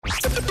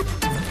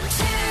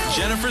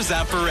Jennifer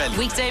Zamparelli.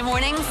 Weekday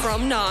morning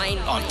from 9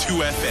 on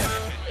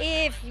 2FM.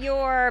 If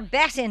you're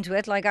bet into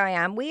it like I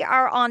am, we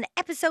are on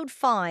episode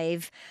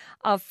 5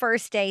 of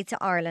First Day to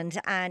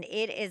Ireland, and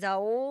it is a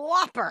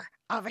whopper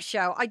of a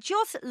show. I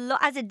just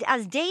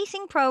as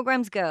dating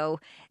programs go,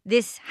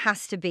 this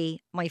has to be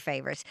my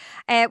favourite.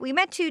 We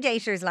met 2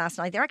 daters last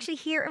night. They're actually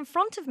here in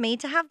front of me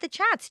to have the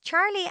chats.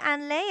 Charlie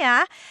and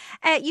Leah,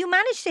 you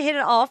managed to hit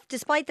it off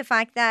despite the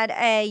fact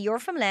that you're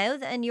from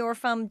Louth and you're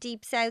from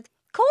deep south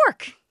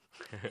Cork.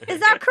 Is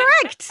that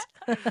correct?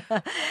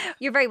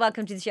 You're very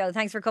welcome to the show.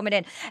 Thanks for coming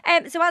in.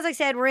 So as I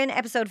said, we're in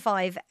episode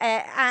 5.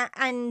 Can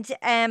we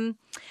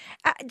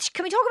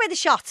talk about the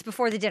shots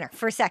before the dinner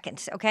for a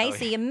second? Okay,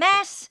 so you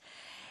met...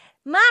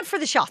 Mad for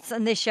the shots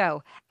on this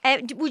show.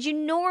 Would you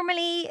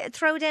normally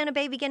throw down a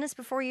baby Guinness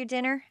before your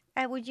dinner?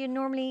 Would you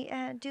normally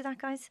do that,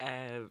 guys?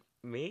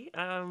 Me?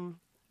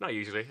 Not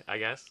usually, I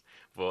guess.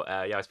 But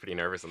yeah, I was pretty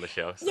nervous on the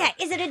show. So. Yeah,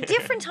 is it a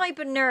different type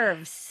of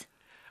nerves?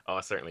 Oh,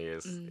 it certainly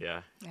is,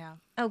 yeah.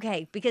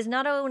 Okay, because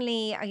not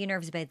only are you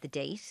nervous about the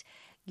date,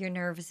 you're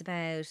nervous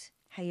about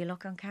how you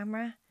look on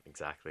camera.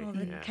 Exactly. All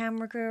the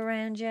camera crew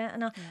around you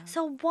and all. Yeah.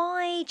 So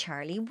why,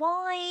 Charlie,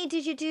 why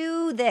did you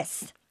do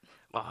this?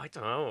 Well, I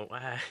don't know.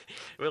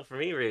 Well, for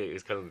me, really, it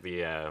was kind of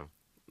the...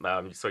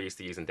 I'm so used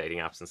to using dating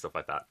apps and stuff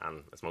like that,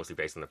 and it's mostly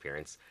based on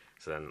appearance.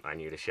 So then I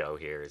knew the show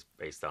here is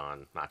based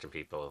on matching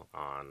people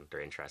on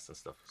their interests and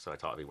stuff. So I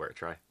thought it'd be worth a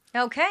try.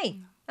 Okay,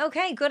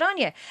 good on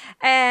you.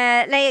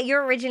 Leah,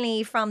 you're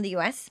originally from the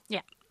US.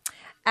 Yeah.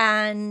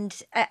 And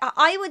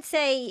I would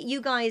say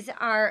you guys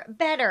are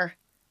better.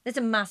 That's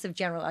a massive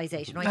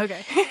generalization, right?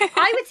 Okay.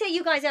 I would say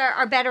you guys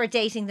are better at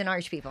dating than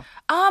Irish people.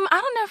 I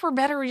don't know if we're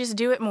better. We just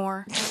do it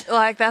more.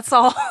 Like, that's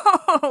all.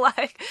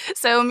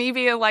 So me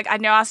being like, I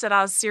know I said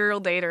I was a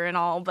serial dater and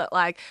all, but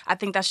like, I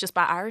think that's just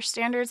by Irish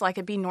standards. Like,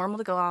 it'd be normal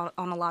to go out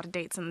on a lot of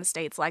dates in the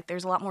States. Like,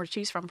 there's a lot more to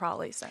choose from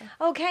probably, so.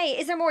 Okay.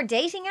 Is there more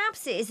dating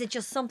apps? Is it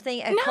just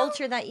something,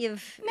 culture that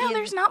you've... No,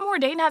 there's not more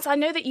dating apps. I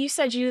know that you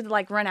said you'd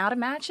like run out of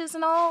matches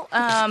and all, but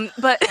I'm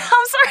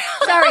sorry.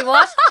 Sorry,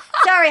 what?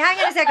 Sorry, hang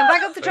on a second.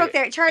 Back up the truck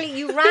there. Charlie,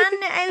 you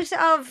ran out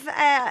of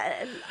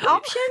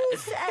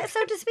options,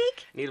 so to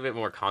speak? Need a bit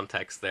more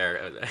context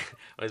there.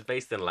 It's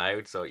based in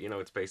Louth, so,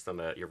 it's based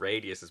on your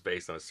radius is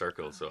based on a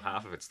circle, so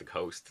half of it's the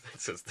coast,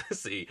 it's just the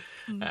sea.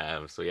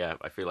 So, yeah,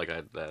 I feel like I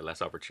had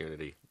less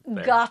opportunity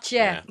there.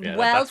 Gotcha. Yeah,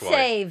 well that's why.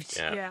 saved.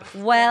 Yeah.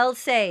 Well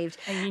saved.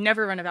 And you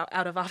never run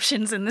out of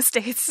options in the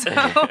States, so,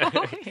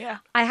 yeah.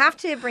 I have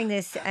to bring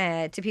this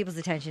to people's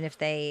attention if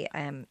they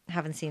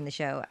haven't seen the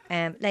show.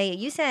 Leah,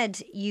 you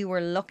said you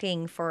were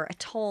looking for a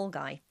tall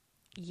guy.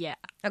 Yeah.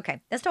 Okay,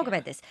 let's talk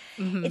about this.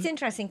 Mm-hmm. It's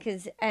interesting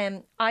because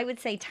I would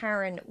say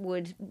Taryn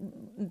would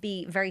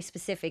be very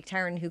specific.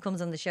 Taryn, who comes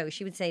on the show,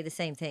 she would say the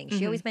same thing.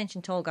 She always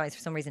mentioned tall guys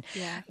for some reason.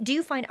 Yeah. Do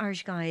you find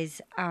Irish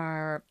guys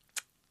are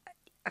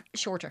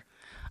shorter?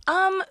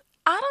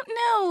 I don't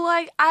know.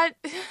 Like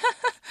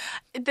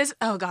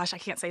oh gosh, I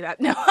can't say that.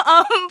 No.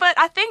 But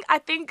I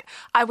think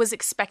I was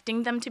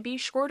expecting them to be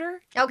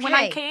shorter when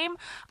I came.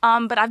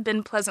 But I've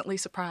been pleasantly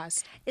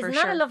surprised. Isn't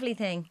that a lovely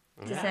thing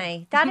to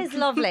say? That is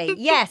lovely.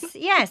 Yes.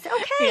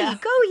 Okay,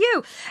 go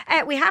you.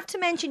 We have to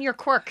mention your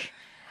quirk.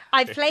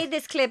 I've played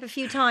this clip a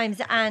few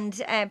times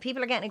and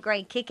people are getting a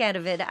great kick out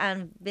of it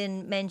and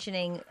been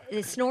mentioning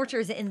the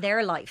snorters in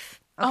their life.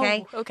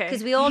 Okay? Oh, okay.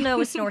 Because we all know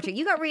a snorter.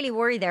 You got really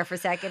worried there for a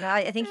second.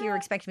 I think you were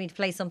expecting me to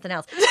play something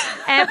else.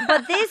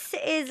 But this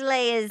is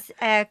Leia's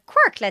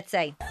quirk, let's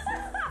say.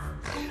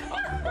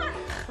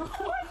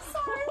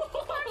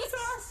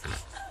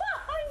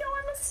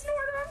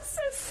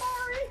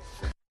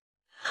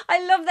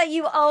 I love that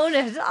you own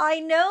it. I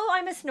know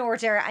I'm a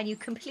snorter and you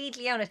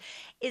completely own it.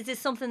 Is this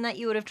something that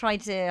you would have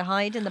tried to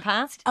hide in the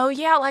past? Oh,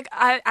 yeah. Like,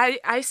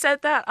 I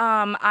said that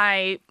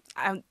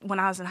when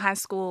I was in high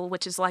school,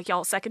 which is like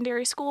y'all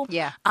secondary school,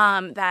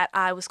 that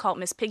I was called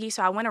Miss Piggy.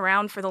 So I went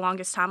around for the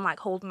longest time, like,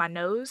 holding my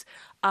nose.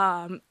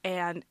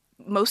 And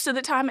most of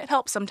the time it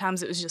helped.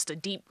 Sometimes it was just a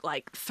deep,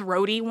 like,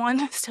 throaty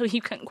one, so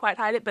you couldn't quite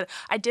hide it. But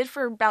I did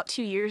for about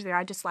 2 years there.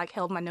 I just, like,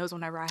 held my nose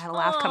whenever I had a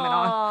laugh coming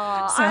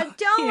on. So,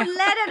 don't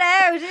let it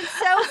out. It's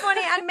so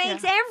funny and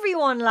makes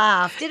everyone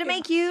laugh. Did it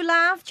make you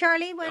laugh,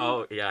 Charlie?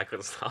 Oh, yeah, I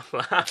couldn't stop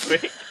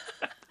laughing.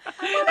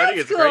 Well, I think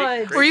it's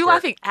good. great. Were you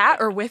laughing at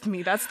or with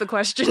me? That's the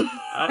question.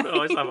 I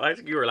don't know. I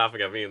think you were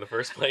laughing at me in the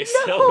first place.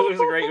 So it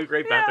was a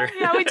great banter.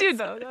 Yeah, we do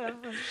though. Yeah,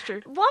 that's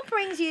true. What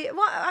brings you?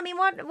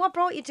 What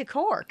brought you to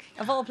Cork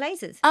of all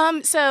places?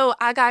 So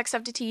I got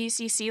accepted to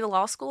UCC, the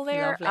law school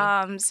there.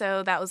 Lovely.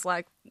 So that was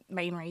like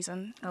main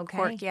reason. Okay.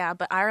 Cork, yeah,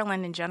 but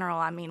Ireland in general.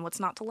 I mean, what's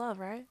not to love,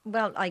 right?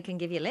 Well, I can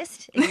give you a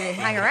list if you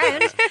hang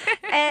around.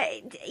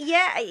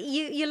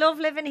 You love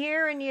living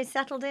here and you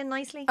settled in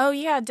nicely? Oh,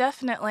 yeah,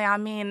 definitely. I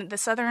mean, the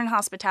Southern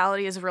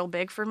hospitality is real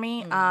big for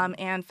me.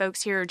 And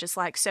folks here are just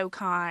like so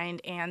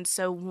kind and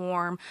so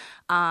warm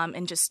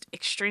and just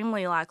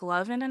extremely like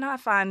loving. And I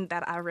find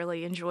that I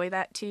really enjoy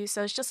that too.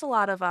 So it's just a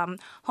lot of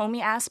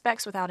homey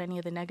aspects without any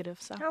of the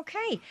negative. So.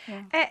 Okay.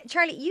 Yeah.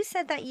 Charlie, you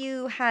said that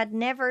you had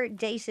never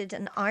dated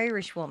an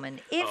Irish woman.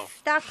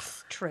 If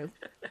that's true,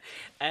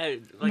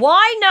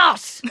 Why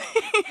not?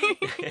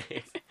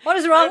 What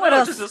is wrong with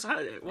us?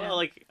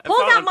 Pull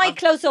that mic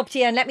close up to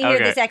you and let me hear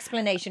this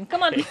explanation.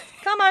 Come on,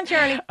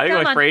 Charlie. I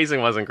think my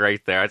phrasing wasn't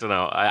great there. I don't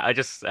know. I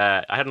just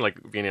I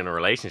hadn't been in a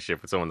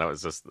relationship with someone that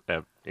was just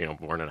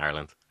born in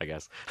Ireland, I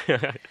guess.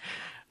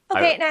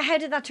 Okay, now how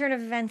did that turn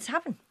of events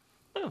happen?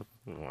 Oh,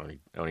 only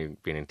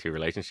been in 2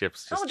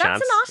 relationships. Just that's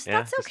chance. a lot. Yeah,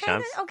 That's okay.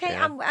 chance. Okay,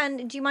 Yeah.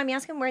 and do you mind me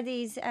asking where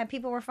these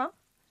people were from?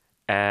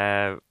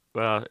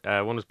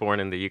 One was born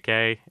in the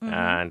UK,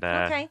 and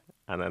Okay.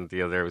 and then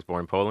the other was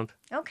born in Poland.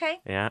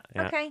 Okay. Yeah.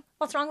 Okay.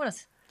 What's wrong with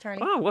us,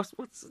 Charlie? Oh, what's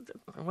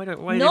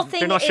why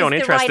Nothing they're not is showing the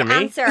interest right in me.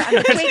 answer. And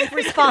a quick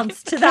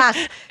response to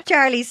that,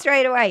 Charlie,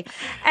 straight away.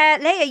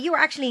 Leah, you were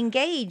actually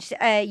engaged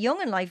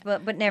young in life,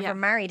 but never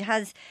married.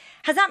 Has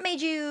that made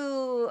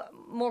you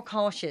more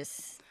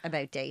cautious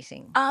about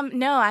dating?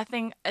 No, I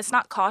think it's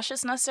not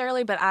cautious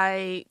necessarily, but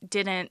I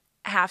didn't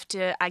have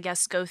to, I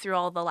guess, go through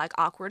all the like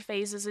awkward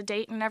phases of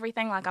dating and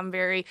everything. Like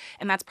and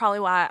that's probably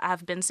why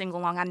I've been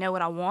single long. I know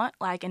what I want,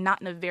 like, and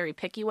not in a very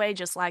picky way,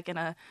 just like in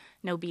a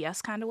no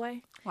BS kind of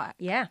way. Like,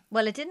 yeah.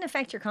 Well, it didn't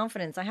affect your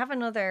confidence. I have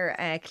another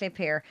clip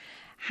here.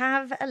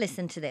 Have a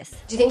listen to this.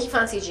 Do you think he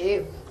fancied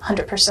you?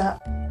 100%.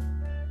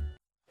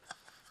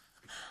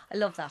 I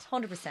love that.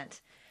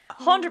 100%.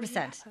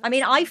 100%. I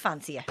mean, I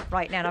fancy you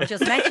right now. I've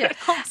just met you.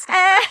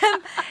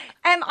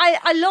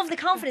 I love the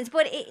confidence.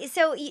 But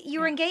so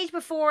you were engaged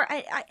before.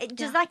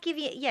 Does that give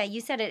you? Yeah,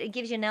 you said it. It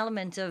gives you an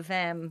element of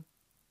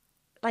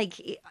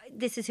like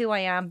this is who I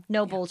am.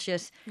 No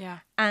bullshit. Yeah.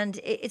 And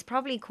it's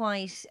probably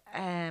quite.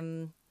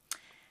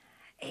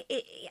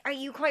 Are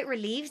you quite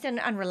relieved and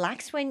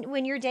relaxed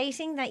when you're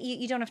dating that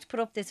you don't have to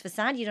put up this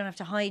facade, you don't have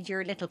to hide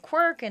your little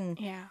quirk and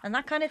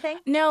that kind of thing?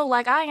 No,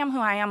 like I am who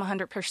I am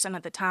 100%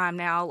 of the time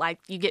now. Like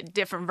you get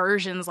different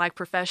versions, like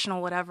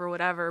professional,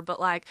 whatever. But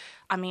like,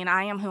 I mean,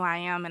 I am who I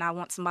am and I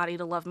want somebody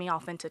to love me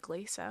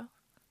authentically, so.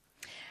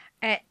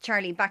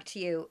 Charlie, back to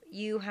you.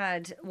 You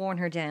had worn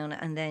her down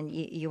and then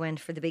you went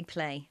for the big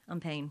play on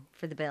paying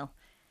for the bill.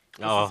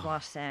 This is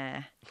what...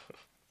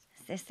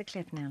 Is this the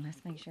clip now?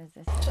 Let's make sure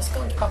this. Just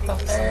going to pop up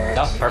there.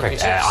 That's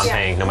perfect. I'm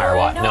paying no matter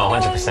what. No,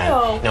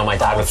 100%. No, my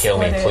dad will kill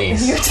me,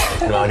 please.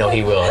 No,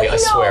 he will. I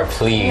swear,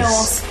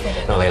 please.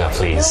 No, Layla,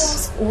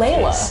 please.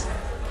 Layla.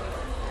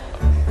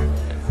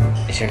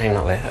 Is your name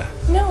not Layla?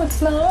 No,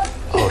 it's not.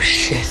 Oh,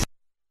 shit.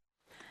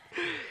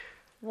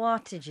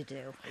 What did you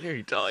do? I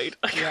nearly died.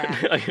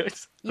 Yeah.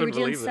 You were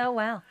doing so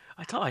well.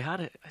 I thought I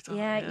had it.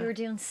 You were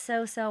doing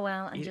so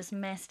well and just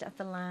missed at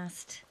the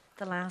last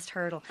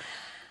hurdle.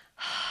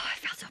 I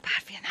felt so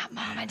bad for you in that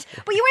moment.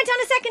 But you went on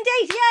a second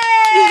date.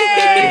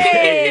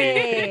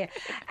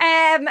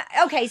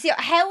 Yay! Okay, so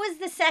how was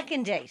the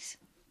second date?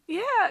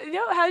 Yeah,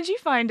 how did you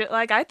find it?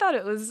 Like, I thought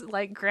it was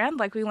like grand.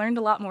 Like, we learned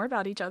a lot more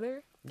about each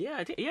other. Yeah,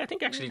 I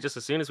think actually just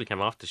as soon as we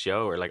came off the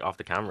show or like off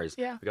the cameras,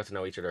 we got to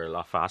know each other a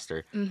lot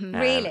faster. Mm-hmm.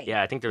 Really?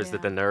 Yeah, I think there was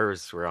the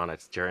nerves were on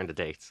it during the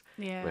dates.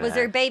 Yeah. Was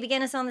there baby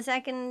Guinness on the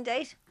second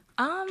date?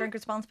 Drink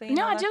responsibly?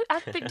 No, do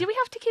we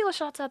have tequila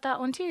shots at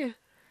that one too?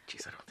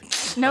 Jeez, I don't think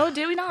so. No,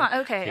 do we not?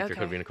 Okay, There could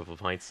have been a couple of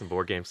pints and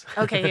board games.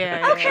 Okay,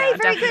 yeah. Okay,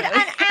 very definitely.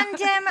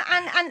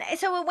 good. And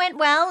so it went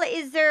well.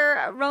 Is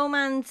there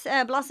romance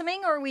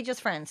blossoming, or are we just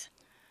friends?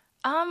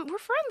 We're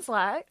friends,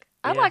 like.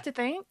 I'd like to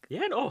think.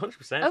 Yeah, no,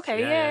 100%.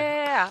 Okay,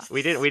 yeah.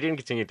 We didn't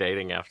continue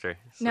dating after.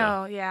 So.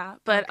 No, yeah,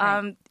 but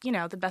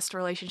the best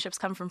relationships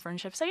come from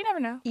friendship, so you never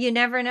know. You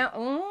never know.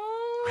 Oh,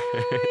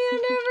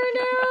 you never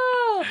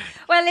know.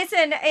 Well,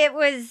 listen, it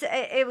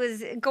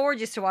was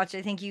gorgeous to watch.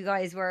 I think you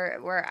guys were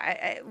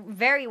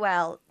very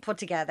well put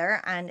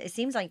together, and it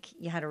seems like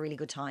you had a really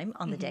good time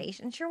on the date.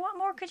 And sure, what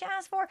more could you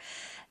ask for?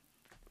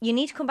 You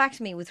need to come back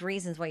to me with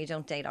reasons why you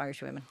don't date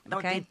Irish women.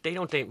 Okay? No, they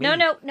don't date me.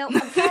 No,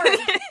 I'm sorry.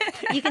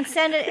 You can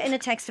send it in a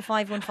text to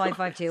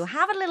 51552.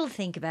 Have a little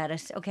think about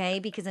it, okay?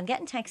 Because I'm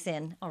getting texts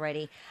in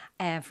already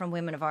from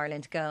Women of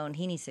Ireland going,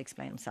 he needs to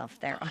explain himself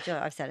there.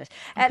 I've said it.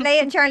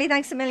 Leah and Charlie,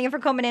 thanks a million for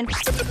coming in.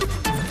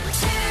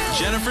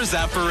 Jennifer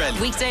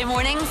Zamparelli Weekday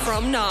morning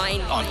from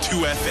 9 on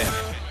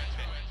 2FM.